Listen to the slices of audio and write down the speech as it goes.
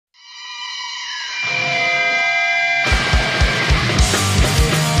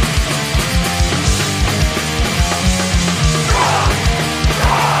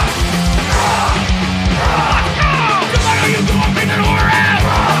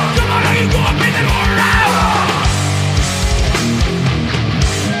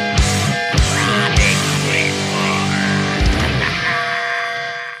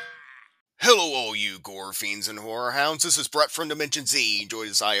Rounds. This is Brett from Dimension Z, joined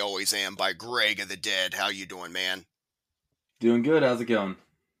as I always am by Greg of the Dead. How you doing, man? Doing good. How's it going?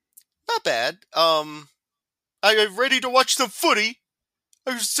 Not bad. I am ready to watch some footy.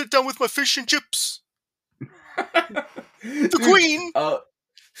 I just sit down with my fish and chips. The Dude, Queen.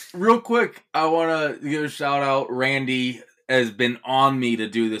 real quick, I want to give a shout out. Randy has been on me to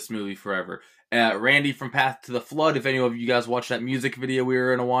do this movie forever. Randy from Path to the Flood. If any of you guys watched that music video we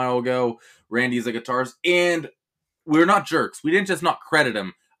were in a while ago, Randy's a guitarist, and we're not jerks. We didn't just not credit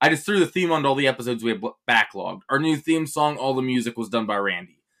him. I just threw the theme onto all the episodes we had backlogged. Our new theme song, all the music was done by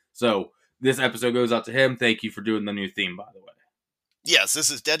Randy. So this episode goes out to him. Thank you for doing the new theme, by the way. Yes,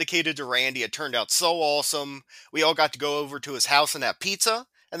 this is dedicated to Randy. It turned out so awesome. We all got to go over to his house and have pizza,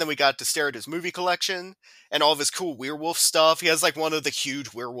 and then we got to stare at his movie collection and all of his cool werewolf stuff. He has like one of the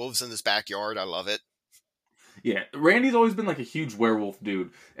huge werewolves in his backyard. I love it. Yeah, Randy's always been like a huge werewolf dude.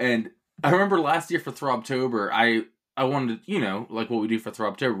 And I remember last year for Throbtober, I wanted to, like what we do for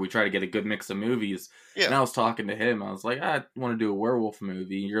Throbtober, we try to get a good mix of movies. Yeah. And I was talking to him. I was like, I want to do a werewolf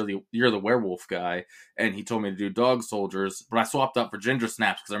movie. You're the werewolf guy. And he told me to do Dog Soldiers, but I swapped up for Ginger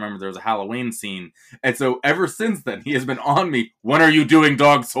Snaps because I remember there was a Halloween scene. And so ever since then, he has been on me. When are you doing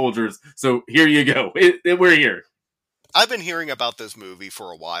Dog Soldiers? So here you go. We're here. I've been hearing about this movie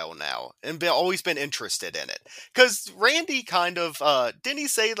for a while now, and always been interested in it. Because Randy kind of, didn't he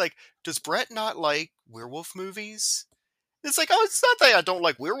say, like, does Brett not like werewolf movies? It's like, oh, it's not that I don't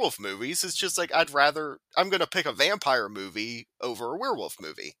like werewolf movies, it's just like, I'm gonna pick a vampire movie over a werewolf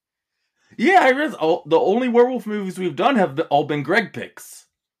movie. Yeah, I read the only werewolf movies we've done have all been Greg picks.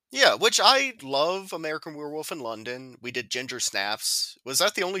 Yeah, which I love American Werewolf in London. We did Ginger Snaps. Was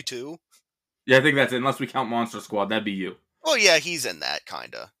that the only two? Yeah, I think that's it. Unless we count Monster Squad, that'd be you. Oh yeah, he's in that,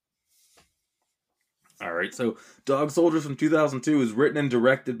 kinda. Alright, so Dog Soldiers from 2002 is written and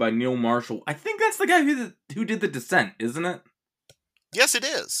directed by Neil Marshall. I think that's the guy who did The Descent, isn't it? Yes, it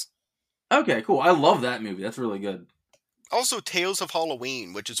is. Okay, cool. I love that movie. That's really good. Also, Tales of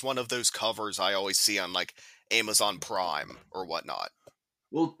Halloween, which is one of those covers I always see on, like, Amazon Prime or whatnot.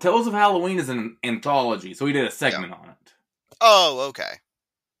 Well, Tales of Halloween is an anthology, so we did a segment on it. Oh, okay.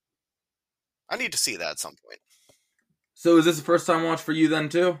 I need to see that at some point. So is this the first time watch for you then,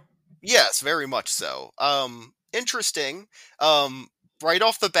 too? Yes, very much so. Interesting. Right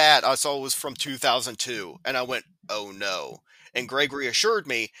off the bat, I saw it was from 2002, and I went, oh no. And Gregory assured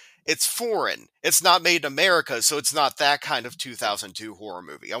me, it's foreign. It's not made in America, so it's not that kind of 2002 horror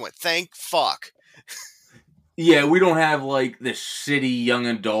movie. I went, thank fuck. Yeah, we don't have, like, the shitty young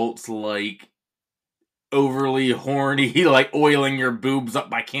adults, like, overly horny, like, oiling your boobs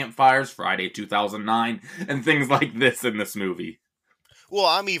up by campfires, Friday 2009, and things like this in this movie. Well,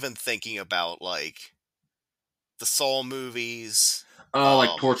 I'm even thinking about, like, the Saw movies.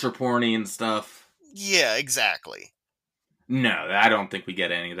 Like torture porny and stuff. Yeah, exactly. No, I don't think we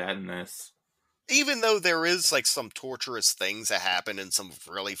get any of that in this. Even though there is, like, some torturous things that happen and some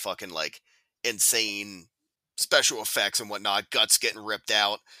really fucking, like, insane special effects and whatnot, guts getting ripped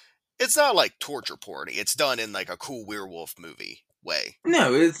out, it's not, like, torture porny. It's done in, like, a cool werewolf movie way.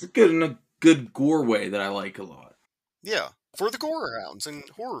 No, it's good in a good gore way that I like a lot. Yeah, for the gore hounds and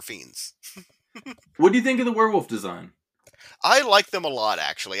horror fiends. What do you think of the werewolf design? I like them a lot,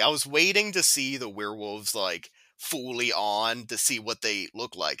 actually. I was waiting to see the werewolves, like, fully on to see what they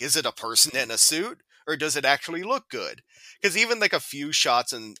look like. Is it a person in a suit, or does it actually look good? Because even, like, a few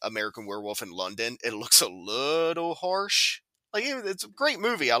shots in American Werewolf in London, it looks a little harsh. Like, it's a great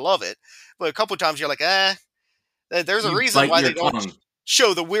movie, I love it. But a couple times you're like, there's a reason why they don't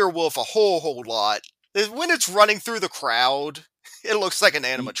show the werewolf a whole lot. When it's running through the crowd, it looks like an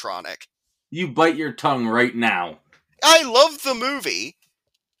animatronic. You bite your tongue right now. I love the movie.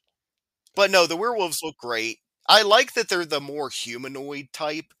 But no, the werewolves look great. I like that they're the more humanoid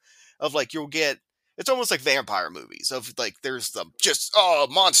type of, like, you'll get, it's almost like vampire movies of, like, there's the just,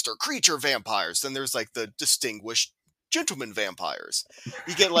 monster creature vampires. Then there's, like, the distinguished gentleman vampires.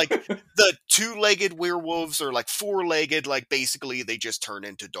 You get, like, the two-legged werewolves or, like, four-legged, like, basically they just turn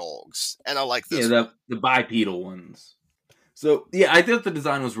into dogs. And I like this. Yeah, the bipedal ones. So, yeah, I thought the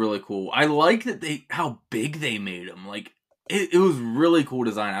design was really cool. I like that how big they made them. Like, it was really cool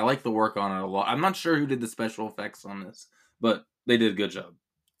design. I like the work on it a lot. I'm not sure who did the special effects on this, but they did a good job.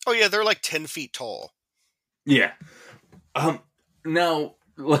 Oh yeah, they're like 10 feet tall. Yeah. Now,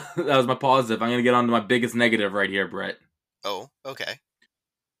 that was my positive. I'm going to get on to my biggest negative right here, Brett. Oh, okay.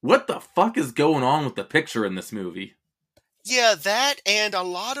 What the fuck is going on with the picture in this movie? Yeah, that and a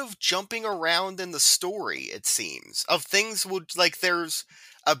lot of jumping around in the story, it seems. Of things like, there's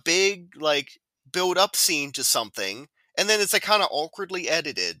a big, like, build-up scene to something, and then it's, like, kind of awkwardly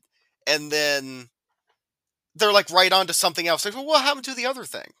edited, and then they're like right on to something else. Like, well, what happened to the other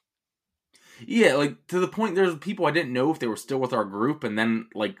thing? Yeah, like to the point there's people I didn't know if they were still with our group, and then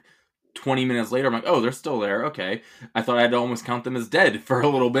like 20 minutes later, I'm like, oh, they're still there. Okay. I thought I had to almost count them as dead for a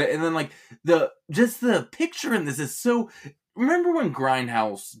little bit. And then, like, the picture in this is so. Remember when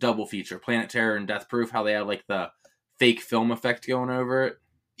Grindhouse double feature, Planet Terror and Death Proof, how they had, like, the fake film effect going over it?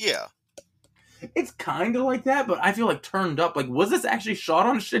 Yeah. It's kind of like that, but I feel like turned up. Like, was this actually shot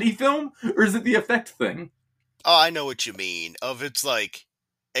on shitty film, or is it the effect thing? Oh, I know what you mean. Of it's like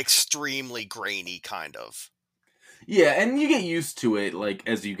extremely grainy, kind of. Yeah, and you get used to it, like,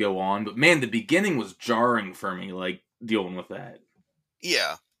 as you go on. But man, the beginning was jarring for me, like, dealing with that.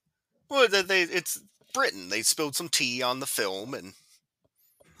 Yeah. Well, it's Britain. They spilled some tea on the film, and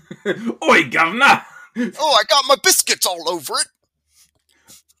Oi, governor! oh, I got my biscuits all over it.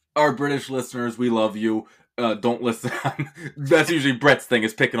 Our British listeners, we love you. Don't listen. That's usually Brett's thing,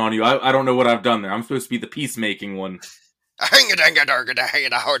 is picking on you. I don't know what I've done there. I'm supposed to be the peacemaking one.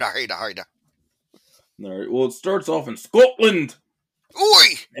 All right. Well, it starts off in Scotland, Oi!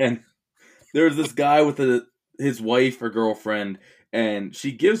 and there's this guy with his wife or girlfriend, and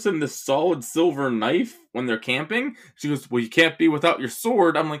she gives him this solid silver knife when they're camping. She goes, "Well, you can't be without your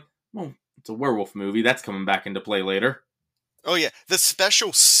sword." I'm like, "Well, it's a werewolf movie. That's coming back into play later." Oh yeah, the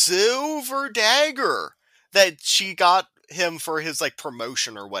special silver dagger that she got him for his like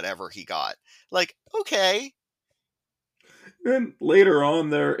promotion or whatever he got. Like, okay. Then later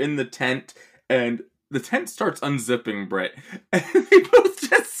on, they're in the tent, and the tent starts unzipping Brett, and they both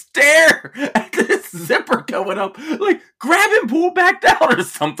just stare at this zipper going up, like, grab and pull back down or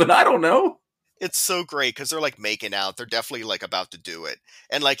something. I don't know. It's so great because they're like making out. They're definitely like about to do it.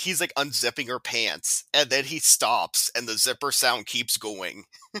 And like he's like unzipping her pants and then he stops and the zipper sound keeps going.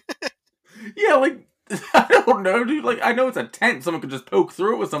 Yeah, like, I don't know, dude. Like, I know it's a tent, someone could just poke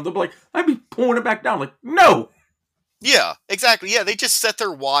through it with something, but like, I'd be pulling it back down. Like, no. Yeah, exactly. Yeah, they just sit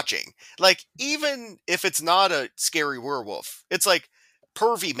there watching. Like, even if it's not a scary werewolf, it's like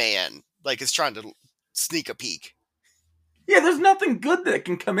pervy man, like, is trying to sneak a peek. Yeah, there's nothing good that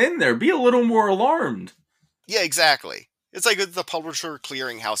can come in there. Be a little more alarmed. Yeah, exactly. It's like the publisher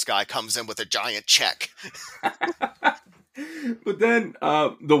clearinghouse guy comes in with a giant check. But then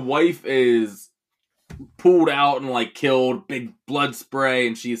the wife is pulled out and like killed, big blood spray,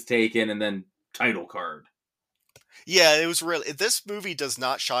 and she's taken, and then title card. Yeah, it was really. This movie does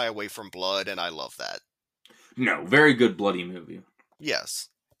not shy away from blood, and I love that. No, very good bloody movie. Yes.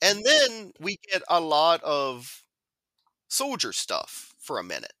 And then we get a lot of soldier stuff for a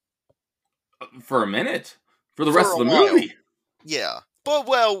minute. For a minute. For the For rest a of the while. movie. Yeah. But,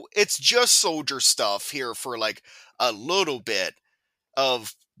 well, it's just soldier stuff here for, like, a little bit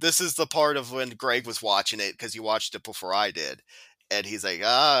of. This is the part of when Greg was watching it, because he watched it before I did. And he's like,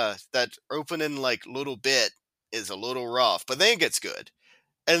 that opening, like, little bit is a little rough, but then it gets good.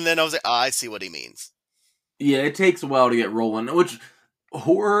 And then I was like, I see what he means. Yeah, it takes a while to get rolling. Which,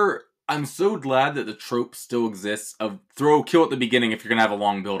 horror, I'm so glad that the trope still exists of throw kill at the beginning if you're going to have a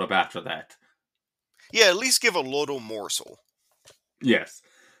long build up after that. Yeah, at least give a little morsel. Yes.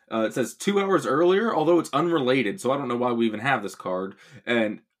 It says 2 hours earlier, although it's unrelated, so I don't know why we even have this card.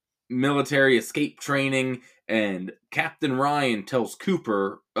 And military escape training, and Captain Ryan tells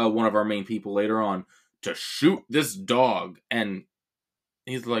Cooper, one of our main people later on, to shoot this dog. And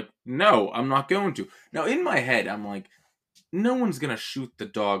he's like, no, I'm not going to. Now, in my head, I'm like, no one's going to shoot the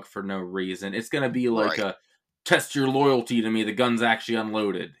dog for no reason. It's going to be like Right. a test your loyalty to me. The gun's actually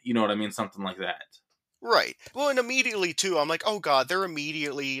unloaded. You know what I mean? Something like that. Right. Well, and immediately too, I'm like, oh god, they're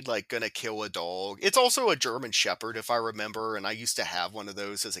immediately like gonna kill a dog. It's also a German Shepherd, if I remember, and I used to have one of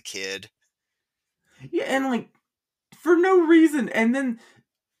those as a kid. Yeah, and like, for no reason. And then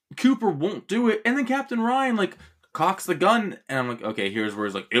Cooper won't do it, and then Captain Ryan like cocks the gun, and I'm like, okay, here's where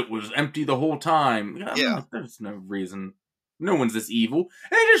he's like, it was empty the whole time. I'm Yeah. like, there's no reason. No one's this evil,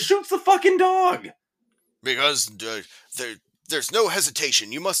 and he just shoots the fucking dog. Because there's no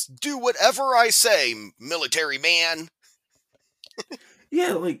hesitation. You must do whatever I say, military man.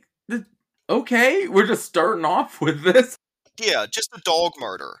 Yeah, like, okay, we're just starting off with this. Yeah, just a dog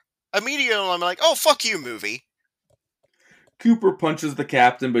murder. Immediately, I'm like, oh, fuck you, movie. Cooper punches the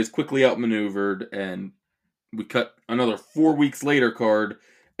captain, but he's quickly outmaneuvered, and we cut another 4 weeks later card,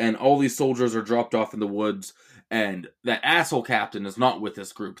 and all these soldiers are dropped off in the woods, and that asshole captain is not with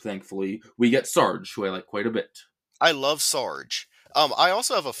this group, thankfully. We get Sarge, who I like quite a bit. I love Sarge. I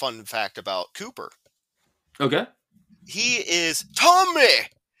also have a fun fact about Cooper. Okay. He is Tommy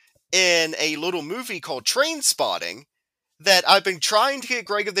in a little movie called Train Spotting that I've been trying to get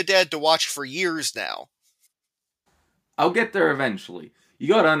Greg of the Dead to watch for years now. I'll get there eventually. You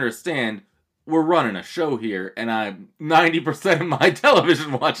gotta understand, we're running a show here, and 90% of my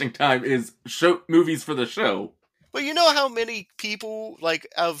television watching time is movies for the show. But you know how many people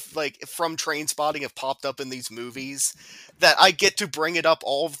from Train Spotting have popped up in these movies that I get to bring it up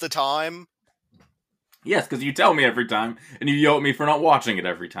all of the time? Yes, because you tell me every time, and you yell at me for not watching it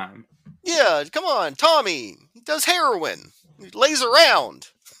every time. Yeah, come on, Tommy. He does heroin. He lays around.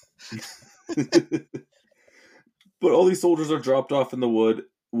 But all these soldiers are dropped off in the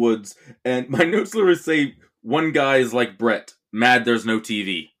woods, and my notes literally say one guy is like Brett, mad there's no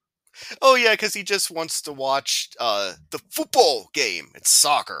TV. Oh yeah, because he just wants to watch the football game. It's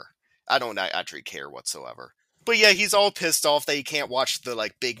soccer. I don't actually care whatsoever. But yeah, he's all pissed off that he can't watch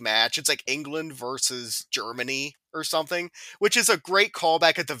the big match. It's like England versus Germany or something, which is a great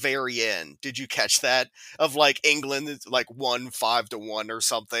callback at the very end. Did you catch that? Of England is won 5-1 or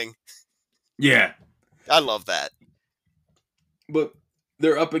something. Yeah. I love that. But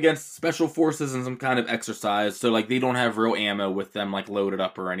they're up against special forces and some kind of exercise, so they don't have real ammo with them loaded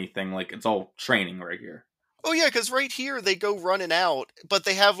up or anything. It's all training right here. Oh yeah, because right here they go running out, but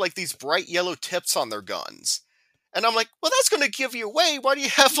they have these bright yellow tips on their guns. And I'm like, well, that's going to give you away. Why do you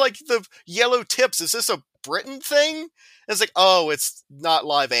have the yellow tips? Is this a Britain thing? And it's like, oh, it's not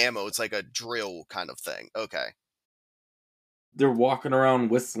live ammo. It's like a drill kind of thing. Okay. They're walking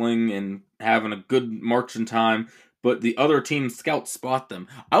around whistling and having a good marching time, but the other team scouts spot them.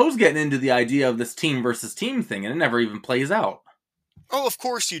 I was getting into the idea of this team versus team thing, and it never even plays out. Oh, of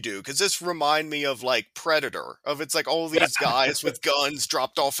course you do, because this remind me of Predator. Of it's all these guys with guns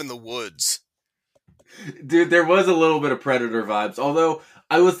dropped off in the woods. Dude, there was a little bit of Predator vibes, although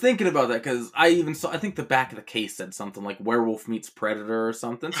I was thinking about that because I think the back of the case said something like Werewolf meets Predator or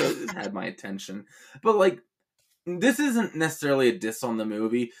something, so it had my attention. But this isn't necessarily a diss on the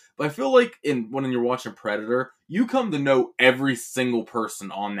movie, but I feel like when you're watching Predator, you come to know every single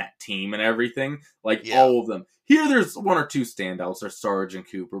person on that team and everything, all of them. Here there's one or two standouts, there's Sarge and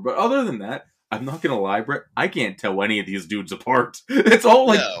Cooper, but other than that, I'm not gonna lie, Brett, I can't tell any of these dudes apart. It's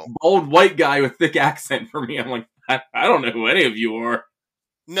all bald white guy with thick accent for me. I'm like, I don't know who any of you are.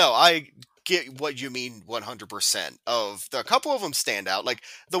 No, I get what you mean 100%. A couple of them stand out.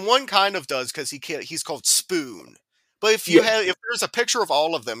 The one kind of does because he's called Spoon. But if there's a picture of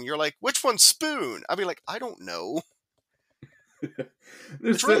all of them, you're like, which one's Spoon? I'd be like, I don't know.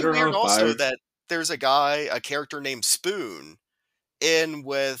 It's really weird also that there's a character named Spoon, in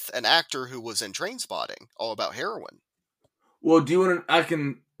with an actor who was in Train Spotting, all about heroin. Well, do you want to? I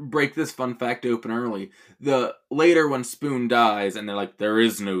can break this fun fact open early. The later when Spoon dies, and they're like, "There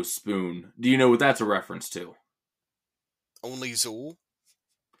is no Spoon." Do you know what that's a reference to? Only Zool?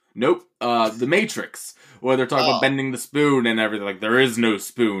 Nope. The Matrix, where they're talking about bending the spoon and everything. There is no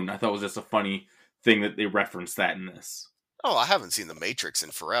spoon. I thought it was just a funny thing that they referenced that in this. Oh, I haven't seen The Matrix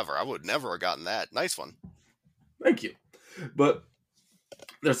in forever. I would never have gotten that. Nice one. Thank you. But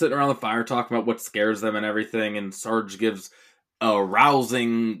they're sitting around the fire talking about what scares them and everything, and Sarge gives a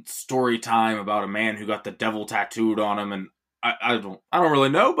rousing story time about a man who got the devil tattooed on him, and I don't really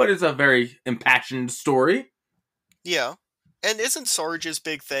know, but it's a very impassioned story. Yeah. And isn't Sarge's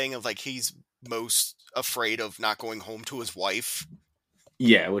big thing of he's most afraid of not going home to his wife?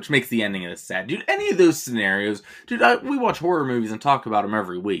 Yeah, which makes the ending of this sad. Dude, any of those scenarios, dude, we watch horror movies and talk about them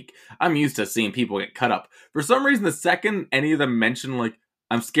every week. I'm used to seeing people get cut up. For some reason, the second any of them mention,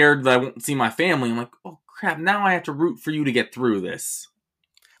 I'm scared that I won't see my family, I'm like, oh crap, now I have to root for you to get through this.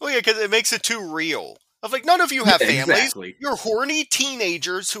 Oh yeah, because it makes it too real. Of none of you have families. Exactly. You're horny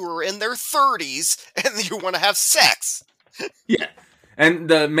teenagers who are in their 30s, and you want to have sex. Yeah, and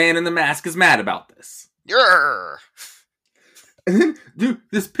the man in the mask is mad about this. Grr. And then, dude,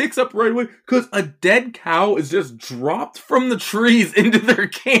 this picks up right away because a dead cow is just dropped from the trees into their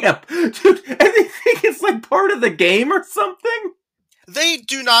camp. Dude, and they think it's part of the game or something. They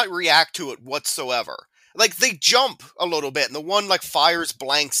do not react to it whatsoever. They jump a little bit, and the one, fires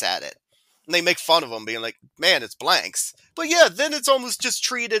blanks at it. And they make fun of them, being like, man, it's blanks. But yeah, then it's almost just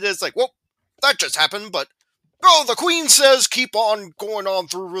treated as well, that just happened, but oh, the queen says keep on going on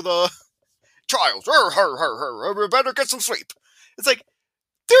through the trials. We better get some sleep. It's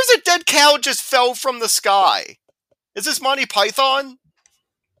there's a dead cow just fell from the sky. Is this Monty Python?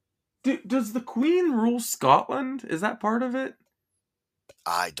 Does the queen rule Scotland? Is that part of it?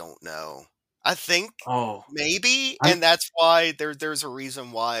 I don't know. I think maybe, and that's why there's a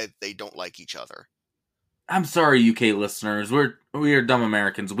reason why they don't like each other. I'm sorry, UK listeners. We are dumb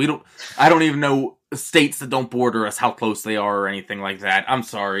Americans. I don't even know states that don't border us how close they are or anything like that. I'm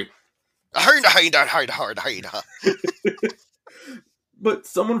sorry. But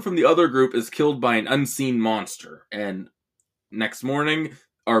someone from the other group is killed by an unseen monster, and next morning,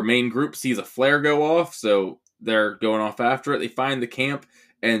 our main group sees a flare go off, so they're going off after it. They find the camp,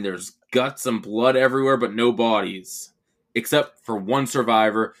 and there's guts and blood everywhere, but no bodies. Except for one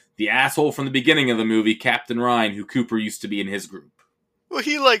survivor, the asshole from the beginning of the movie, Captain Ryan, who Cooper used to be in his group. Well,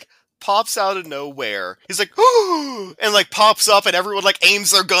 he like pops out of nowhere. He's like, "Ooh!" and like pops up, and everyone like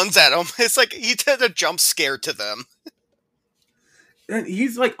aims their guns at him. It's like he did a jump scare to them. And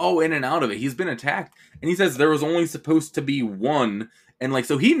he's like all in and out of it. He's been attacked, and he says there was only supposed to be one. And like,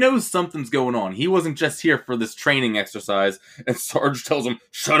 so he knows something's going on. He wasn't just here for this training exercise. And Sarge tells him,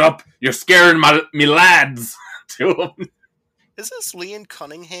 "Shut up! You're scaring me lads." To him. Is this Liam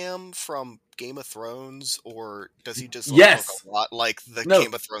Cunningham from Game of Thrones, or does he just Yes. look a lot like the No.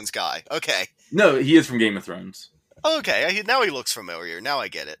 Game of Thrones guy? Okay. No, he is from Game of Thrones. Okay, now he looks familiar. Now I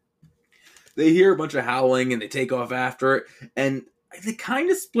get it. They hear a bunch of howling and they take off after it. And they kind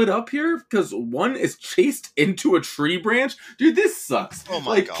of split up here because one is chased into a tree branch. Dude, this sucks. Oh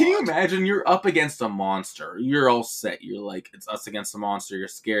my like, God. Can you imagine you're up against a monster? You're all set. You're like, it's us against a monster. You're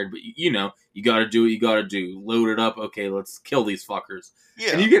scared, but you know, you gotta do what you gotta do. Load it up. Okay, let's kill these fuckers.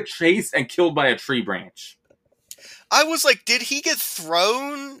 Yeah. And you get chased and killed by a tree branch. I was like, did he get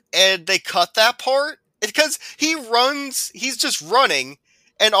thrown and they cut that part? Because he runs, he's just running,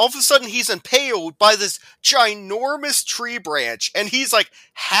 and all of a sudden he's impaled by this ginormous tree branch, and he's like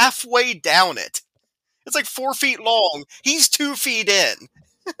halfway down it. It's like 4 feet long. He's 2 feet in.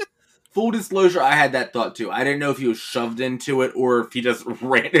 Full disclosure, I had that thought too. I didn't know if he was shoved into it or if he just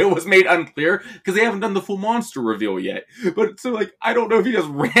ran. It was made unclear because they haven't done the full monster reveal yet. But so, like, I don't know if he just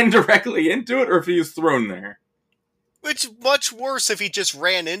ran directly into it or if he was thrown there. Which, much worse if he just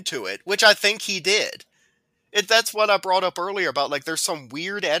ran into it, which I think he did. That's what I brought up earlier about, like, there's some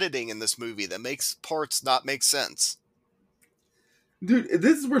weird editing in this movie that makes parts not make sense. Dude,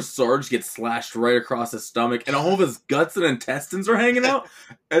 this is where Sarge gets slashed right across his stomach, and all of his guts and intestines are hanging out.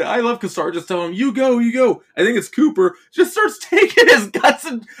 And I love because Sarge is telling him, you go, you go. I think it's Cooper, just starts taking his guts,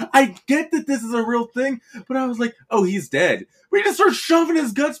 and I get that this is a real thing, but I was like, oh, he's dead. But he just starts shoving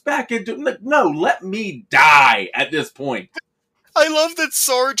his guts back into him. Like, no, let me die at this point. I love that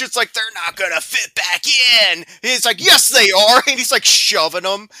Sarge is like, they're not gonna fit back in. He's like, yes, they are. And he's like shoving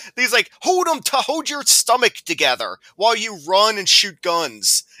them. He's like, hold your stomach together while you run and shoot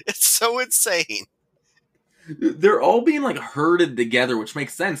guns. It's so insane. They're all being like herded together, which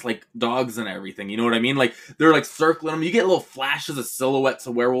makes sense, like dogs and everything. You know what I mean? Like they're like circling them. You get little flashes of silhouettes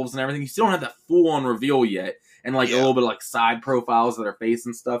of werewolves and everything. You still don't have that full on reveal yet, and like a little bit of like side profiles of their face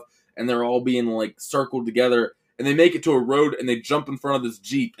and stuff. And they're all being like circled together. And they make it to a road, and they jump in front of this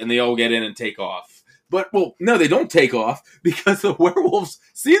Jeep, and they all get in and take off. But, well, no, they don't take off, because the werewolves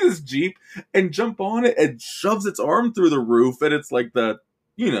see this Jeep and jump on it and shoves its arm through the roof, and it's like the,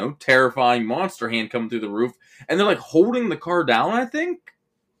 you know, terrifying monster hand coming through the roof. And they're like holding the car down, I think?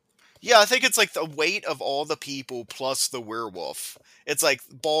 Yeah, I think it's like the weight of all the people plus the werewolf. It's like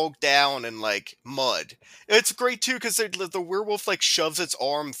bogged down in like mud. It's great too because the werewolf like shoves its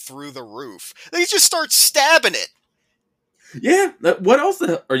arm through the roof. They just start stabbing it. Yeah, what else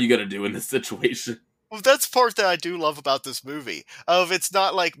are you gonna do in this situation? Well, that's part that I do love about this movie. It's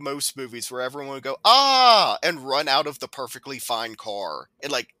not like most movies where everyone would go, ah, and run out of the perfectly fine car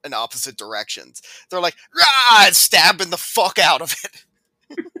in like in opposite directions. They're like, ah, and stabbing the fuck out of it.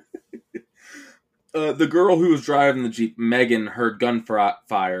 The girl who was driving the Jeep, Megan, heard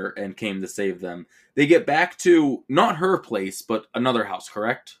gunfire and came to save them. They get back to, not her place, but another house,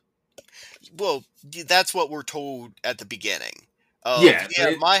 correct? Well, that's what we're told at the beginning.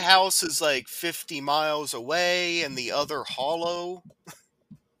 My house is like 50 miles away and the other hollow.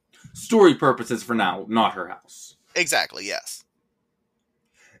 Story purposes for now, not her house. Exactly, yes.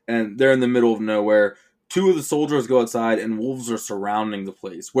 And they're in the middle of nowhere. Two of the soldiers go outside, and wolves are surrounding the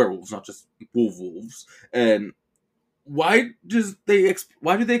place. Werewolves, not just wolves. And why do they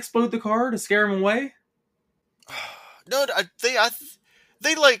explode the car to scare them away? No,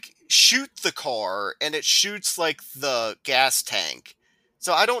 they like shoot the car, and it shoots like the gas tank.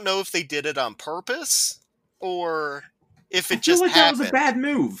 So I don't know if they did it on purpose or if it just happened. That was a bad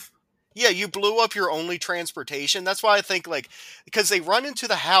move. Yeah, you blew up your only transportation. That's why I think, like, because they run into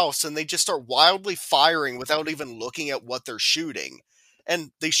the house and they just start wildly firing without even looking at what they're shooting.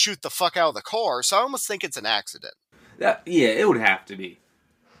 And they shoot the fuck out of the car, so I almost think it's an accident. Yeah, it would have to be.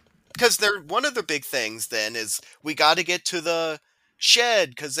 Because one of the big things, then, is we got to get to the shed,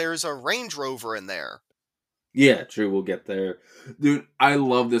 because there's a Range Rover in there. Yeah, true. We'll get there, dude. I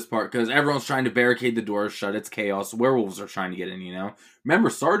love this part because everyone's trying to barricade the doors shut. It's chaos. Werewolves are trying to get in. Remember,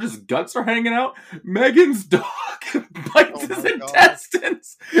 Sarge's guts are hanging out. Megan's dog bites Oh his my god.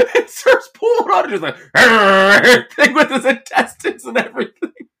 intestines and starts pulling on it, just like thing with his intestines and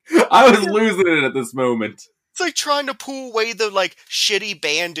everything. I was Yeah, losing it at this moment. it's like trying to pull away the like shitty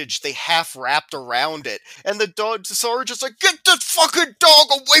bandage they half wrapped around it, and the dog Sarge is like, "Get the fucking dog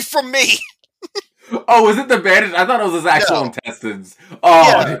away from me!" Oh, was it the bandage? I thought it was his actual No, intestines. Oh,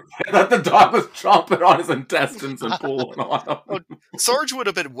 yeah. dude, I thought the dog was chomping on his intestines and pulling on Oh, them. Sarge would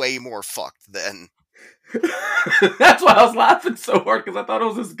have been way more fucked then. That's why I was laughing so hard because I thought it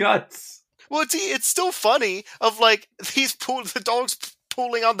was his guts. Well, it's still funny of like the dog's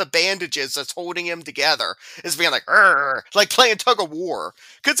pulling on the bandages that's holding him together, is being like, "Arr," like playing tug of war,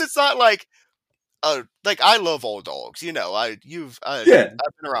 because it's not like I love all dogs, Yeah, I've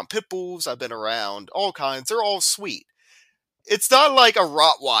been around pit bulls, I've been around all kinds, they're all sweet. It's not like a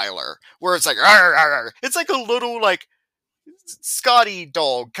Rottweiler where it's like, "Arr, arr, arr." It's like a little like Scotty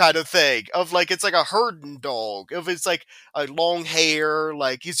dog kind of thing of like it's like a herding dog of it's like a long hair,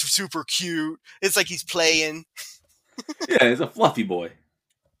 like he's super cute. It's like he's playing. yeah, he's a fluffy boy.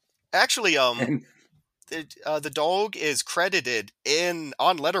 Actually, And the dog is credited in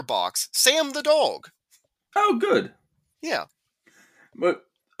on Letterbox Sam the dog. oh, good. Yeah, But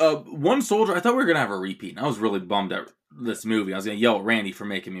one soldier, I thought we were gonna have a repeat, and I was really bummed at this movie. I was gonna yell at Randy for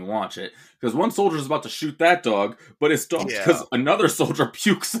making me watch it because one soldier is about to shoot that dog, but it's stopped yeah. because another soldier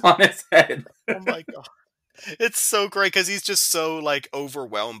pukes on his head. Oh my god, it's so great because he's just so like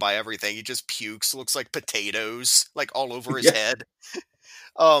overwhelmed by everything. He just pukes, looks like potatoes, like all over his Yeah. head.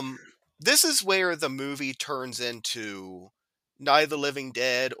 Um, this is where the movie turns into Night of the Living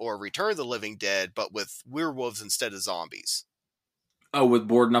Dead or Return of the Living Dead, but with werewolves instead of zombies. Oh, with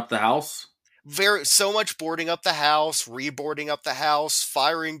boarding up the house. Very so much boarding up the house, reboarding up the house,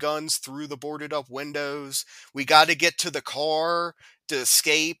 firing guns through the boarded up windows. We got to get to the car to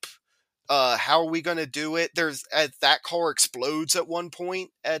escape. How are we going to do it? That car explodes at one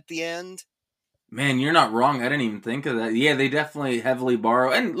point at the end. Man, you're not wrong. I didn't even think of that. Yeah, they definitely heavily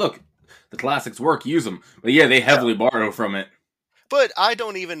borrow. And look, the classics work, use them. But yeah, they Yeah. heavily borrow from it. But I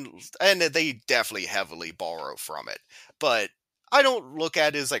don't even, and they definitely heavily borrow from it. But I don't look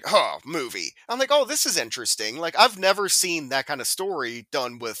at it as like, oh, movie. I'm like, oh, this is interesting. Like, I've never seen that kind of story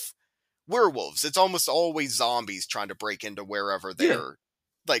done with werewolves. It's almost always zombies trying to break into wherever Yeah. they're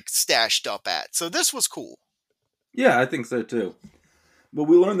like stashed up at. So this was cool. Yeah, I think so too. But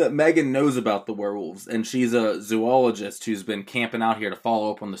we learned that Megan knows about the werewolves, and she's a zoologist who's been camping out here to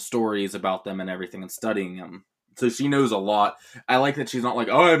follow up on the stories about them and everything and studying them. So she knows a lot. I like that she's not like,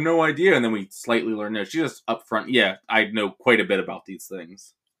 oh, I have no idea, and then we slightly learn there. She's just upfront, yeah, I know quite a bit about these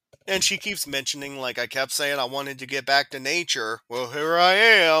things. And she keeps mentioning, like, I kept saying I wanted to get back to nature. Well, here I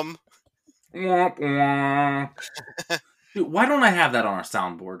am. Womp womp. Dude, why don't I have that on our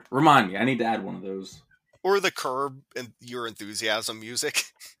soundboard? Remind me, I need to add one of those. Or the curb and your enthusiasm music.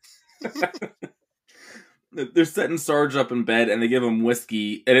 They're setting Sarge up in bed, and they give him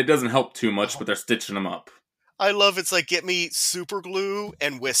whiskey, and it doesn't help too much, but they're stitching him up. I love it's like get me super glue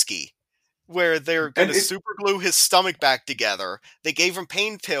and whiskey. Where they're And gonna it, super glue his stomach back together. They gave him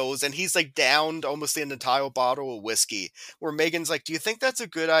pain pills and he's like downed almost the entire bottle of whiskey. Where Megan's like, "Do you think that's a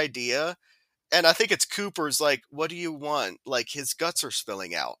good idea?" And I think it's Cooper's like, "What do you want?" Like his guts are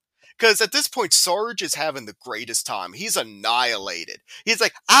spilling out. Because at this point, Sarge is having the greatest time. He's annihilated. He's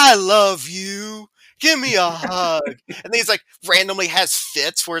like, "I love you. Give me a hug." And then he's like, randomly has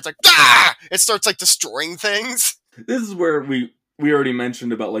fits where it's like, "Ah!" It starts like destroying things. this is where we already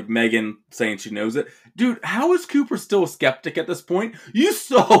mentioned about like Megan saying she knows it. Dude, how is Cooper still a skeptic at this point? You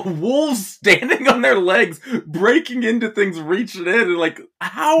saw wolves standing on their legs, breaking into things, reaching in, and like,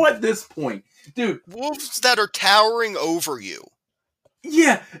 how at this point? Dude, Wolves that are towering over you.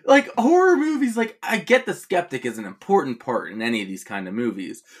 yeah, like horror movies, like I get the skeptic is an important part in any of these kind of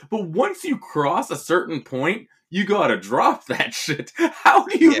movies, but once you cross a certain point, you gotta drop that shit. How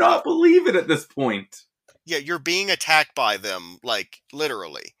do you Yeah. not believe it at this point? Yeah, you're being attacked by them, like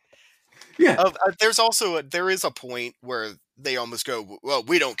literally. Yeah, There is a point where they almost go, "Well,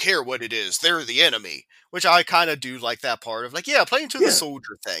 we don't care what it is; they're the enemy," which I kind of do like that part of like, yeah, playing to the yeah.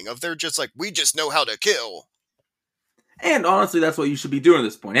 soldier thing of they're just like, we just know how to kill. And honestly, that's what you should be doing at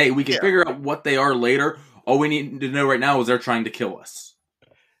this point. Hey, we can Yeah, figure out what they are later. All we need to know right now is they're trying to kill us.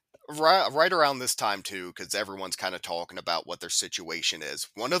 right around this time too, because everyone's kind of talking about what their situation is.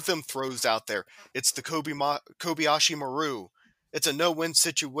 One of them throws out there, "It's the Kobayashi Maru. It's a no-win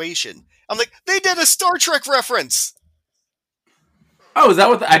situation." I'm like, they did a Star Trek reference. Oh, is that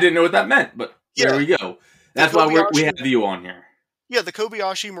what I didn't know what that meant, but there Yeah, we go. The That's why we Kobayashi have you on here. Yeah, the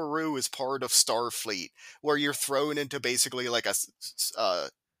Kobayashi Maru is part of Starfleet, where you're thrown into basically like a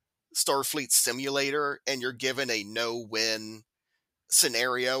Starfleet simulator, and you're given a no-win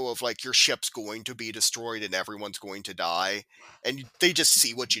scenario of like your ship's going to be destroyed and everyone's going to die, and they just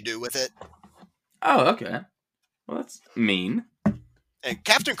see what you do with it. Oh, okay. Well, that's mean. And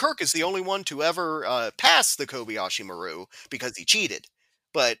Captain Kirk is the only one to ever pass the Kobayashi Maru because he cheated.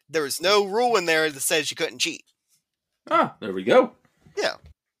 But there's no rule in there that says you couldn't cheat. Ah, there we go. Yeah.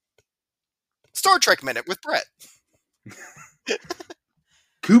 Star Trek Minute with Brett.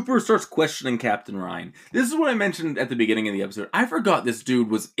 Cooper starts questioning Captain Ryan. This is what I mentioned at the beginning of the episode. I forgot this dude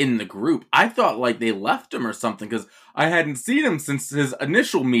was in the group. I thought like they left him or something because I hadn't seen him since his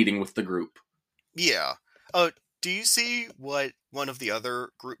initial meeting with the group. Yeah. Do you see what one of the other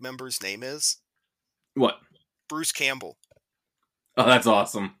group members' name is? What? Bruce Campbell. Oh, that's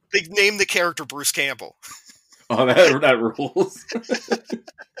awesome. They named the character Bruce Campbell. Oh, that rules.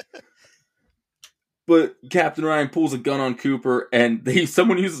 But Captain Ryan pulls a gun on Cooper, and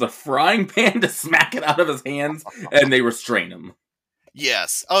someone uses a frying pan to smack it out of his hands, and they restrain him.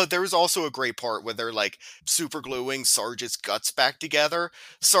 Yes. Oh, there was also a great part where they're like super gluing Sarge's guts back together.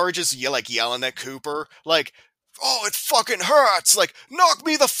 Sarge is yelling at Cooper, like, "Oh, it fucking hurts! Like, knock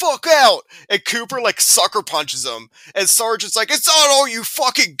me the fuck out!" And Cooper like sucker punches him, and Sarge is like, "It's not all you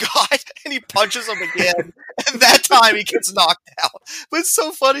fucking got!" And he punches him again, and that time he gets knocked out. But it's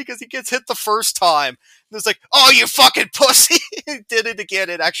so funny because he gets hit the first time, and it's like, "Oh, you fucking pussy!" He did it again.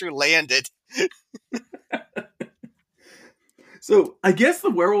 It actually landed. So I guess the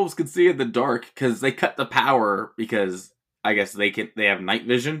werewolves can see in the dark because they cut the power because I guess they have night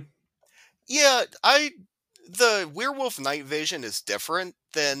vision. Yeah, the werewolf night vision is different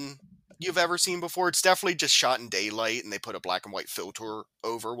than you've ever seen before. It's definitely just shot in daylight, and they put a black and white filter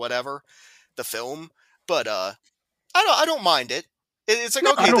over whatever the film. But I don't mind it. It's like,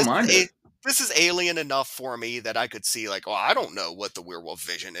 No, I okay, don't mind it. this is alien enough for me that I could see like, well, I don't know what the werewolf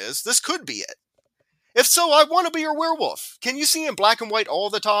vision is. This could be it. If so, I want to be your werewolf. Can you see in black and white all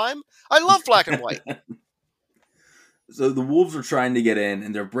the time? I love black and white. So the wolves are trying to get in,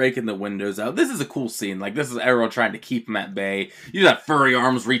 and they're breaking the windows out. This is a cool scene. Like, this is everyone trying to keep them at bay. You got furry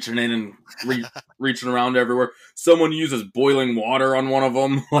arms reaching in and reaching around everywhere. Someone uses boiling water on one of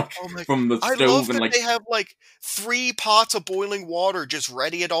them, like, Oh my! from the I stove. love And that like, they have like 3 pots of boiling water just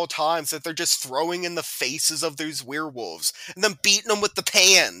ready at all times that they're just throwing in the faces of these werewolves and then beating them with the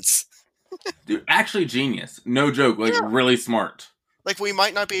pans. dude, actually genius. No joke. Like, Yeah. really smart. Like, we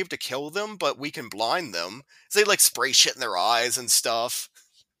might not be able to kill them, but we can blind them. So they like spray shit in their eyes and stuff.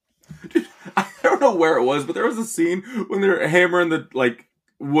 Dude, I don't know where it was, but there was a scene when they're hammering the like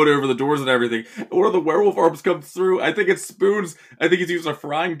wood over the doors and everything. And one of the werewolf arms comes through. I think it's Spoons. I think he's using a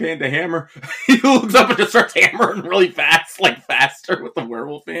frying pan to hammer. He looks up and just starts hammering really fast, like faster with the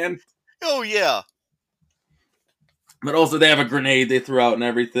werewolf hand. Oh yeah. But also they have a grenade they throw out and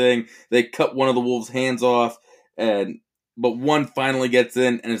everything. They cut one of the wolves' hands off, but one finally gets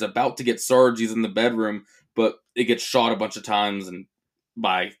in and is about to get Sarge. He's in the bedroom, but it gets shot a bunch of times and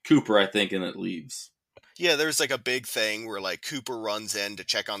by Cooper, I think, and it leaves. Yeah, there's like a big thing where like Cooper runs in to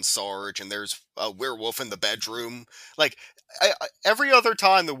check on Sarge, and there's a werewolf in the bedroom. Like every other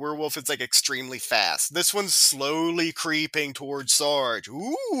time, the werewolf is like extremely fast. This one's slowly creeping towards Sarge.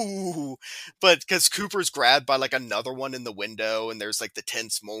 Ooh, but because Cooper's grabbed by like another one in the window, and there's like the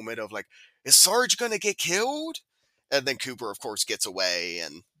tense moment of like, is Sarge gonna get killed? And then Cooper, of course, gets away,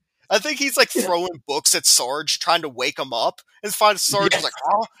 and I think he's like Yeah. throwing books at Sarge, trying to wake him up. And finds Sarge is Yes. like,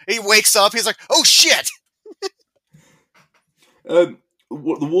 "Huh?" He wakes up. He's like, "Oh shit!" The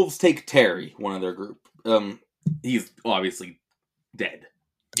wolves take Terry, one of their group. He's obviously dead.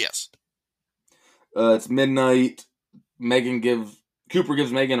 Yes. It's midnight. Cooper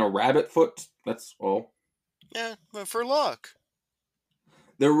gives Megan a rabbit foot. That's all. Yeah, but for luck.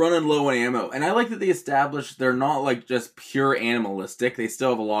 They're running low on ammo, and I like that they established they're not like just pure animalistic. They still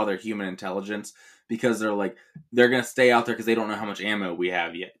have a lot of their human intelligence because they're gonna stay out there because they don't know how much ammo we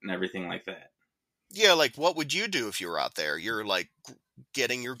have yet and everything like that. Yeah, like what would you do if you were out there? You're like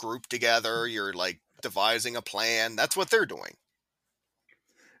getting your group together. You're like devising a plan. That's what they're doing.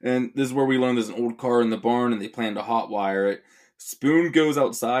 And this is where we learn there's an old car in the barn, and they plan to hotwire it. Spoon goes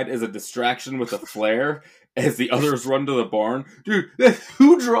outside as a distraction with a flare as the others run to the barn. Dude,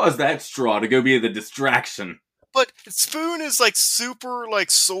 who draws that straw to go be the distraction? But Spoon is like super like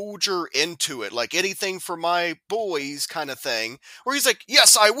soldier into it, like anything for my boys kind of thing. Where he's like,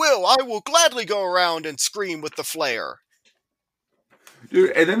 "Yes, I will. I will gladly go around and scream with the flare."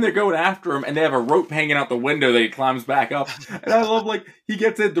 Dude, and then they're going after him, and they have a rope hanging out the window that he climbs back up. And I love, like, he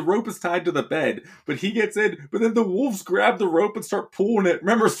gets in, the rope is tied to the bed, but he gets in, but then the wolves grab the rope and start pulling it.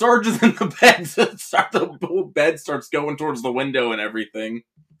 Remember, Sarge is in the bed, so the whole bed starts going towards the window and everything.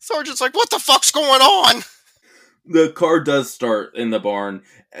 Sergeant's like, what the fuck's going on? The car does start in the barn,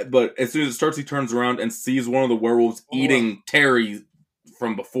 but as soon as it starts, he turns around and sees one of the werewolves eating Terry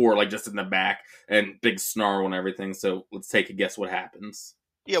from before, like just in the back, and big snarl and everything. So let's take a guess what happens.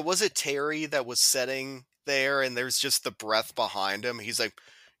 Yeah, was it Terry that was sitting there and there's just the breath behind him? He's like,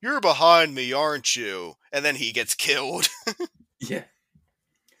 you're behind me, aren't you? And then he gets killed. Yeah.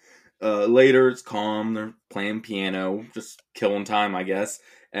 Later, it's calm. They're playing piano, just killing time, I guess.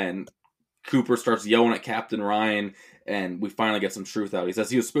 And Cooper starts yelling at Captain Ryan, and we finally get some truth out. He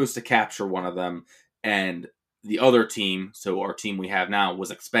says he was supposed to capture one of them, and the other team, so our team we have now, was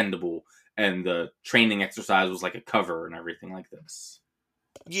expendable, and the training exercise was like a cover and everything like this.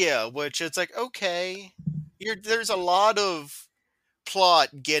 Yeah, which it's like, okay, there's a lot of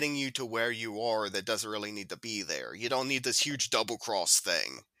plot getting you to where you are that doesn't really need to be there. You don't need this huge double cross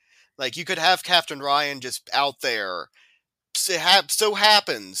thing. Like, you could have Captain Ryan just out there. So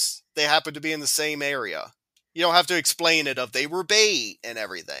happens they happen to be in the same area. You don't have to explain it of they were bait and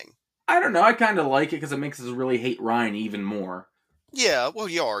everything. I don't know. I kind of like it because it makes us really hate Ryan even more. Yeah, well,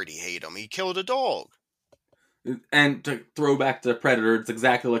 you already hate him. He killed a dog. And to throw back to Predator, it's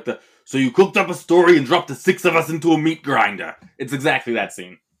exactly like so you cooked up a story and dropped the 6 of us into a meat grinder. It's exactly that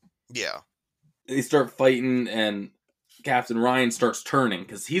scene. Yeah. They start fighting, and Captain Ryan starts turning,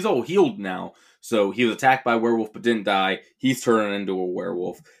 because he's all healed now. So he was attacked by a werewolf but didn't die. He's turning into a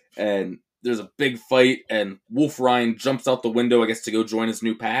werewolf. And there's a big fight, and Wolf Ryan jumps out the window, I guess, to go join his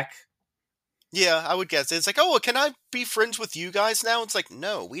new pack. Yeah, I would guess. It's like, oh, can I be friends with you guys now? It's like,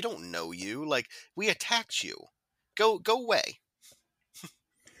 no, we don't know you. Like, we attacked you. Go away.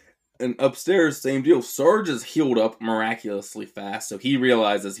 And upstairs, same deal. Sarge is healed up miraculously fast, so he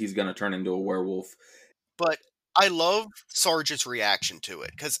realizes he's going to turn into a werewolf. But I love Sarge's reaction to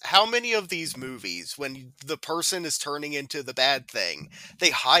it, because how many of these movies, when the person is turning into the bad thing, they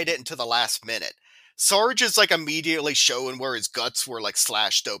hide it until the last minute? Sarge is like immediately showing where his guts were like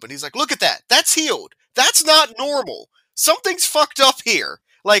slashed open. He's like, look at that. That's healed. That's not normal. Something's fucked up here.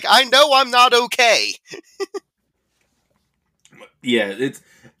 Like, I know I'm not okay. Yeah,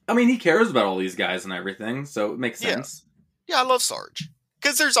 he cares about all these guys and everything, so it makes sense. Yeah, I love Sarge.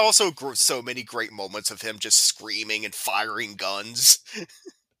 Because there's also so many great moments of him just screaming and firing guns.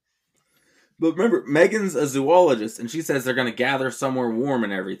 But remember, Megan's a zoologist, and she says they're going to gather somewhere warm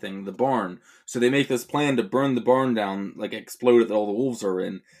and everything, the barn. So they make this plan to burn the barn down, like explode it that all the wolves are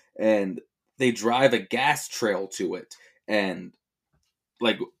in, and they drive a gas trail to it, and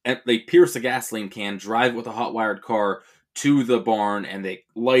like they pierce a gasoline can, drive with a hot wired car to the barn, and they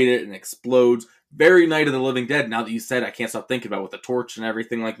light it and it explodes. Very Night of the Living Dead, now that you said, I can't stop thinking about, with the torch and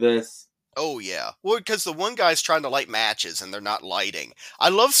everything like this. Oh, yeah. Well, because the one guy's trying to light matches and they're not lighting. I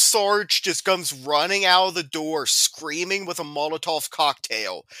love Sarge just comes running out of the door screaming with a Molotov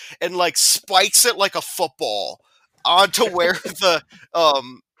cocktail and, like, spikes it like a football onto where the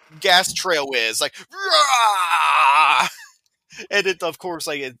gas trail is. Like, Rah! And it, of course,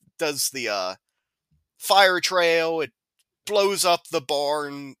 like, it does the fire trail. It blows up the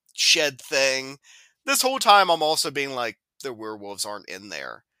barn shed thing. This whole time I'm also being like, the werewolves aren't in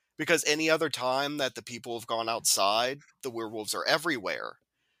there. Because any other time that the people have gone outside, the werewolves are everywhere.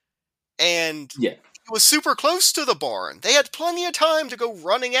 And Yeah. it was super close to the barn. They had plenty of time to go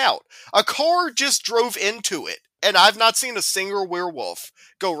running out. A car just drove into it. And I've not seen a single werewolf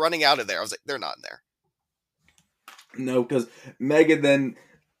go running out of there. I was like, they're not in there. No, because Megan then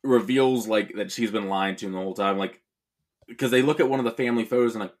reveals, like, that she's been lying to him the whole time. Like, because they look at one of the family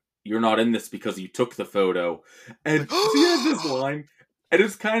photos and, like, you're not in this because you took the photo. And she has this line, and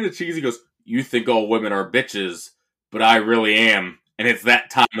it's kind of cheesy. He goes, you think all women are bitches, but I really am. And it's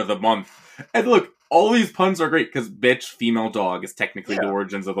that time of the month. And look, all these puns are great, because bitch, female dog is technically the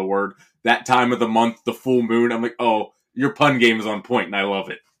origins of the word. That time of the month, the full moon. I'm like, oh, your pun game is on point, and I love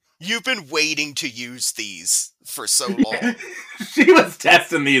it. You've been waiting to use these for so long. Yeah. She was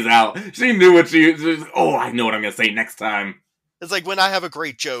testing these out. She knew what she was. Oh, I know what I'm going to say next time. It's like when I have a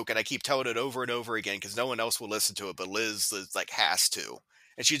great joke and I keep telling it over and over again because no one else will listen to it, but Liz like has to.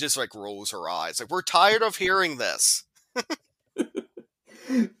 And she just like rolls her eyes. Like, we're tired of hearing this.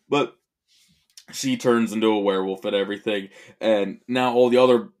 But she turns into a werewolf and everything. And now all the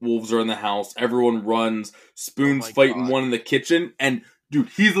other wolves are in the house. Everyone runs. Spoon's fighting one in the kitchen. And dude,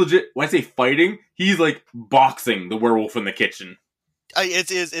 he's legit. When I say fighting, he's like boxing the werewolf in the kitchen.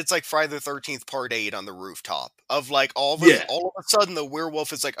 it's like Friday the 13th Part 8 on the rooftop of like Yeah. all of a sudden the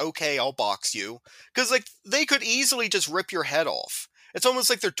werewolf is like, okay, I'll box you, because like they could easily just rip your head off. It's almost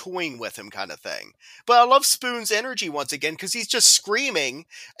like they're toying with him, kind of thing. But I love Spoon's energy once again because he's just screaming.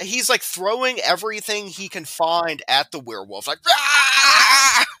 He's like throwing everything he can find at the werewolf, like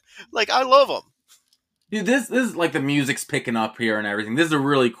 "Rah!" Like I love him. Dude, this is like the music's picking up here and everything. This is a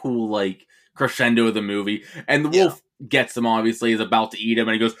really cool like crescendo of the movie. And the Yeah, wolf gets him, obviously, is about to eat him,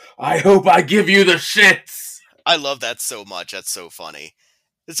 and he goes, I hope I give you the shits. I love that so much. That's so funny.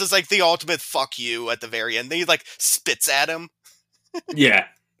 This is like the ultimate fuck you at the very end. He like spits at him. Yeah.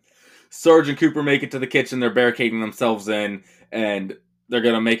 Sarge and Cooper make it to the kitchen, they're barricading themselves in, and they're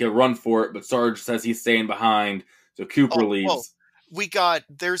gonna make a run for it, but Sarge says he's staying behind, so Cooper Oh, well, leaves.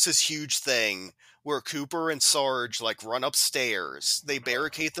 there's this huge thing where Cooper and Sarge like run upstairs. They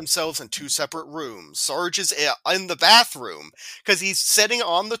barricade themselves in two separate rooms. Sarge is in the bathroom because he's sitting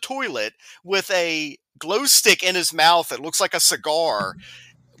on the toilet with a glow stick in his mouth that looks like a cigar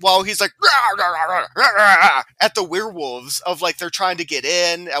while he's like "Rah, rah, rah, rah, rah, rah," at the werewolves of like they're trying to get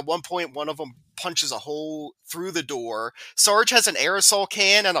in. At one point, one of them punches a hole through the door. Sarge has an aerosol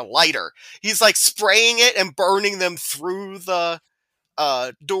can and a lighter. He's like spraying it and burning them through the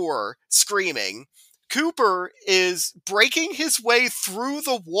door, screaming. Cooper is breaking his way through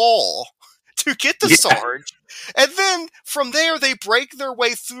the wall to get to Yeah. Sarge. And then from there, they break their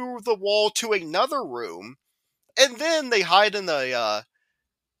way through the wall to another room. And then they hide in the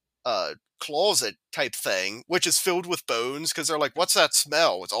closet type thing, which is filled with bones because they're like, what's that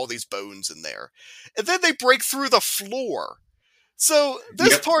smell? With all these bones in there. And then they break through the floor. So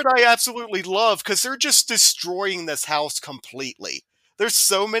this Yep. part I absolutely love because they're just destroying this house completely. There's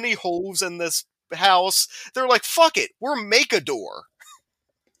so many holes in this house. They're like, fuck it, we're make a door.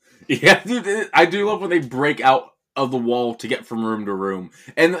 Yeah, dude, I do love when they break out of the wall to get from room to room.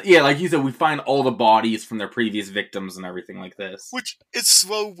 And yeah, like you said, we find all the bodies from their previous victims and everything like this. Which is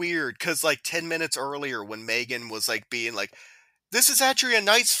so weird because like 10 minutes earlier when Megan was like being like, this is actually a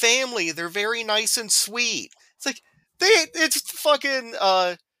nice family. They're very nice and sweet. It's like, it's fucking,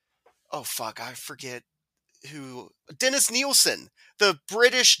 oh fuck, I forget who, Dennis Nielsen, the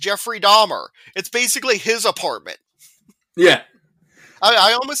British Jeffrey Dahmer. It's basically his apartment. Yeah.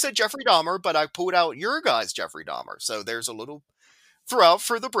 I almost said Jeffrey Dahmer, but I pulled out your guy's Jeffrey Dahmer. So there's a little throughout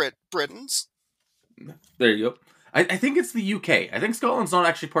for the Britons. There you go. I think it's the UK. I think Scotland's not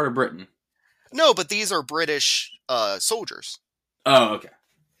actually part of Britain. No, but these are British soldiers. Oh, okay.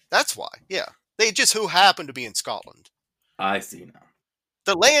 That's why. Yeah, they just who happen to be in Scotland, I see now.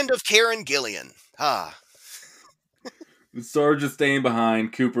 the land of Karen Gillian. Ah, Sarge is staying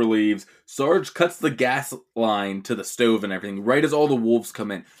behind. Cooper leaves. Sarge cuts the gas line to the stove and everything right as all the wolves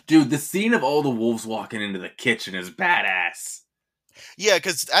come in. Dude, the scene of all the wolves walking into the kitchen is badass. yeah,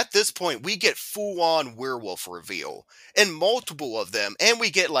 because at this point we get full on werewolf reveal and multiple of them, and we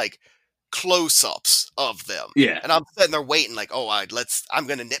get like close-ups of them. Yeah. And I'm sitting there waiting, like, oh, I'm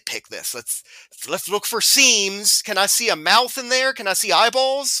gonna nitpick this. Let's look for seams. Can I see a mouth in there? Can I see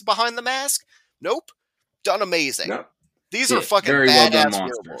eyeballs behind the mask? Nope. Done amazing. No. These are Yeah. fucking Very well done badass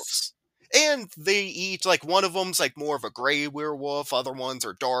monsters. werewolves. And they each like one of them's like more of a gray werewolf, other ones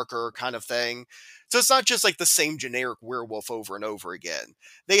are darker kind of thing. So it's not just like the same generic werewolf over and over again.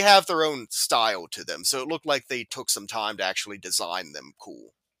 They have their own style to them. So it looked like they took some time to actually design them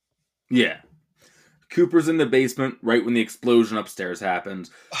cool. Yeah. Cooper's in the basement right when the explosion upstairs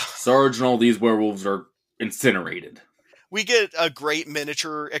happens. Sarge and all these werewolves are incinerated. We get a great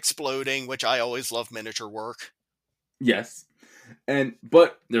miniature exploding, which I always love miniature work. Yes.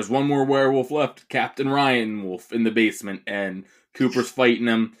 But there's one more werewolf left, Captain Ryan Wolf in the basement, and Cooper's fighting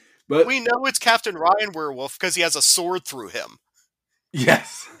him. But We know it's Captain Ryan Werewolf because he has a sword through him.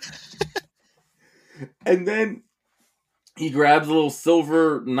 yes. And then he grabs a little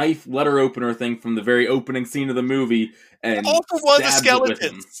silver knife letter opener thing from the very opening scene of the movie and All for one of the stabs it with him.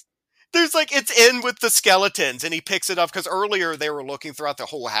 skeletons. There's like, it's in with the skeletons, and he picks it up because earlier they were looking throughout the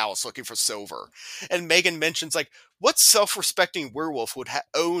whole house looking for silver. And Megan mentions, like, what self respecting werewolf would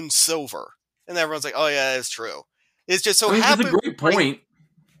own silver? And everyone's like, oh, yeah, it's true. It just so I mean, that's a happens. great point.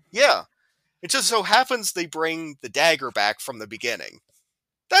 Yeah. It just so happens they bring the dagger back from the beginning.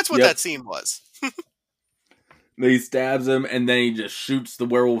 That's what Yep. that scene was. He stabs him, and then he just shoots the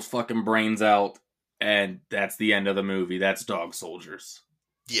werewolf's fucking brains out, and that's the end of the movie. That's Dog Soldiers.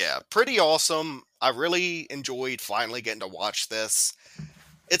 Yeah, pretty awesome. I really enjoyed finally getting to watch this.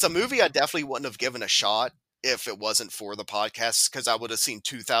 It's a movie I definitely wouldn't have given a shot if it wasn't for the podcast, because I would have seen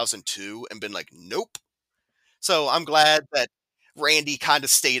 2002 and been like, nope. So I'm glad that Randy kind of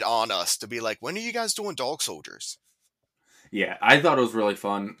stayed on us to be like, when are you guys doing Dog Soldiers? Yeah, I thought it was really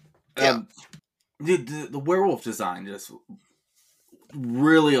fun. Yeah, The werewolf design just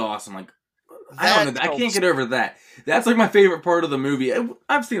really awesome. Like, I don't that know, I can't helps. get over that. That's like my favorite part of the movie.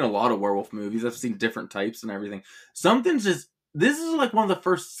 I've seen a lot of werewolf movies. I've seen different types and everything. Something's just this is like one of the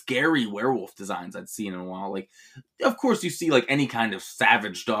first scary werewolf designs I'd seen in a while. Like, of course, you see like any kind of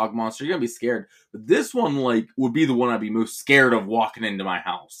savage dog monster, you're gonna be scared. But this one, like, would be the one I'd be most scared of walking into my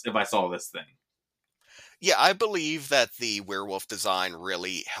house if I saw this thing. Yeah, I believe that the werewolf design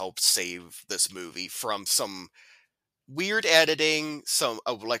really helped save this movie from some weird editing, some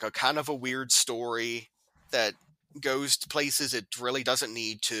like a kind of a weird story that goes to places it really doesn't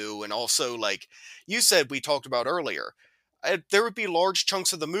need to, and also like you said, we talked about earlier, there would be large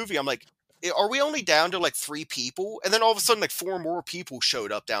chunks of the movie. I'm like, are we only down to like 3 people? And then all of a sudden, like 4 more people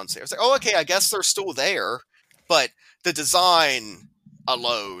showed up downstairs. Like, oh, okay, I guess they're still there, but the design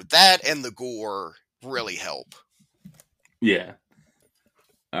alone, that and the gore really help. Yeah.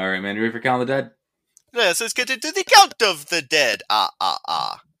 All right, man. You ready for Count of the Dead? Yes, let's get into the count of the dead. Ah, ah,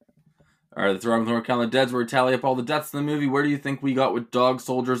 ah. All right, let's run with more Count of the Deads where we tally up all the deaths in the movie. Where do you think we got with dog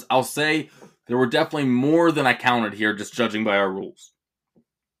soldiers? I'll say there were definitely more than I counted here, just judging by our rules.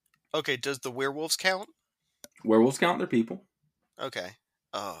 Okay, does the werewolves count? Werewolves count their people. Okay.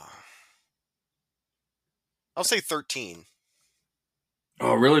 I'll say 13.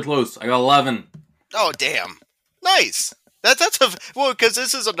 Oh, really close. I got 11. Oh, damn. Nice. That's a well, because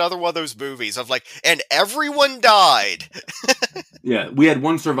this is another one of those movies of like, and everyone died. Yeah, we had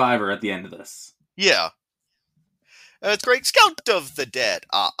one survivor at the end of this. Yeah. It's great. Scout of the Dead.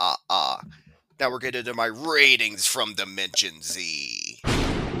 Ah, ah, ah. Now we're getting to my ratings from Dimension Z.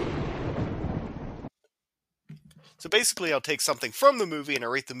 So basically, I'll take something from the movie and I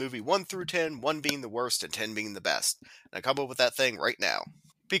rate the movie 1 through 10, 1 being the worst and 10 being the best. And I come up with that thing right now.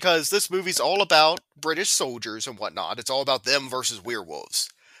 Because this movie's all about British soldiers and whatnot. It's all about them versus werewolves.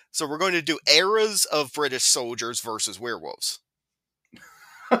 So we're going to do eras of British soldiers versus werewolves.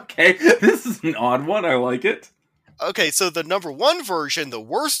 Okay, this is an odd one. I like it. Okay, so the number 1 version, the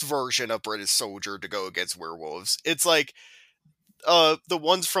worst version of British soldier to go against werewolves, it's like the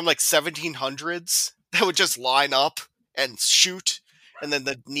ones from like 1700s that would just line up and shoot, and then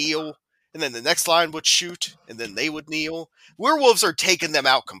they'd kneel, and then the next line would shoot, and then they would kneel. Werewolves are taking them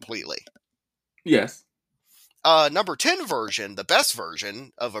out completely. Yes. Number 10 version, the best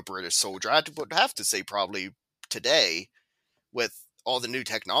version of a British soldier, I would have to say probably today, with all the new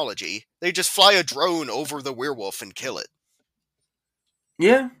technology, they just fly a drone over the werewolf and kill it.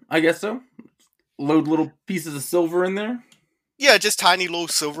 Yeah, I guess so. Load little pieces of silver in there. Yeah, just tiny little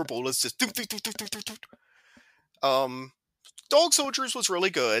silver bullets, just doop, doop, doop, doop, doop, doop, doop. Dog Soldiers was really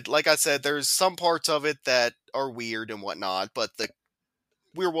good. Like I said, there's some parts of it that are weird and whatnot, but the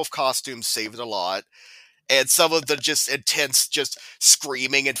werewolf costumes save it a lot. And some of the just intense, just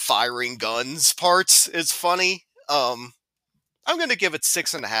screaming and firing guns parts is funny. I'm gonna give it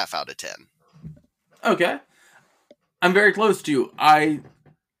 6.5 out of 10. Okay. I'm very close to you.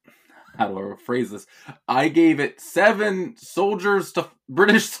 How do I phrase this? I gave it 7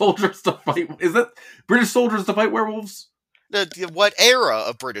 British soldiers to fight. Is that British soldiers to fight werewolves? What era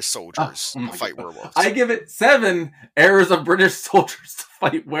of British soldiers fight werewolves? I give it 7 eras of British soldiers to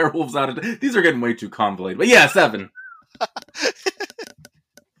fight werewolves out of. These are getting way too convoluted, but yeah, 7.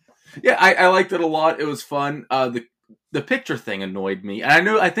 Yeah, I liked it a lot. It was fun. The picture thing annoyed me. And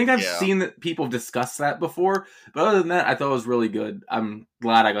I think I've seen that people discuss that before, but other than that, I thought it was really good. I'm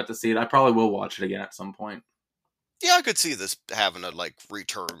glad I got to see it. I probably will watch it again at some point. Yeah, I could see this having a like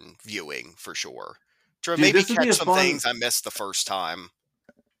return viewing for sure. To Dude, maybe catch some things I missed the first time.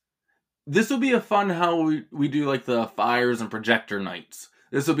 This will be a fun how we do like the fires and projector nights.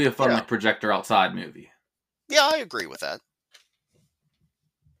 This will be a fun like projector outside movie. Yeah, I agree with that.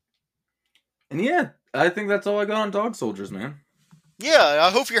 And yeah, I think that's all I got on Dog Soldiers, man. Yeah,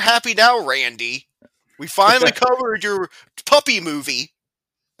 I hope you're happy now, Randy. We finally covered your puppy movie.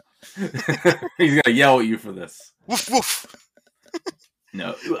 He's gonna yell at you for this. Woof woof.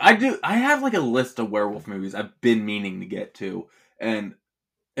 No, I do. I have like a list of werewolf movies I've been meaning to get to, and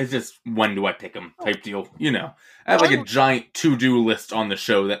it's just when do I pick them type deal. You know, I have like a giant to-do list on the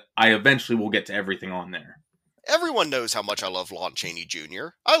show that I eventually will get to everything on there. Everyone knows how much I love Lon Chaney Jr.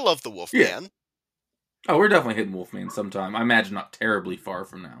 I love the Wolfman. Yeah. Oh, we're definitely hitting Wolfman sometime. I imagine not terribly far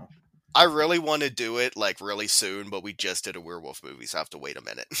from now. I really want to do it like really soon, but we just did a werewolf movie, so I have to wait a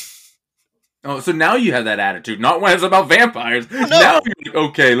minute. Oh, so now you have that attitude, not when it's about vampires. No. Now you're like,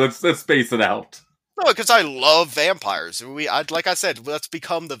 okay, let's space it out. No, because I love vampires. Like I said, let's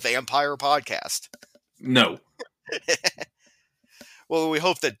become the vampire podcast. No. Well, we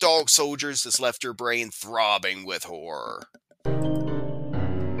hope that Dog Soldiers has left your brain throbbing with horror.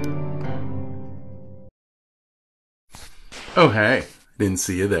 Oh, hey, didn't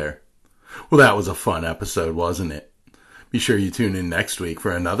see you there. Well, that was a fun episode, wasn't it? Be sure you tune in next week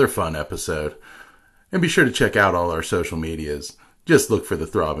for another fun episode. And be sure to check out all our social medias. Just look for the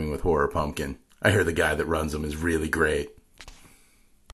Throbbing with Horror Pumpkin. I hear the guy that runs them is really great.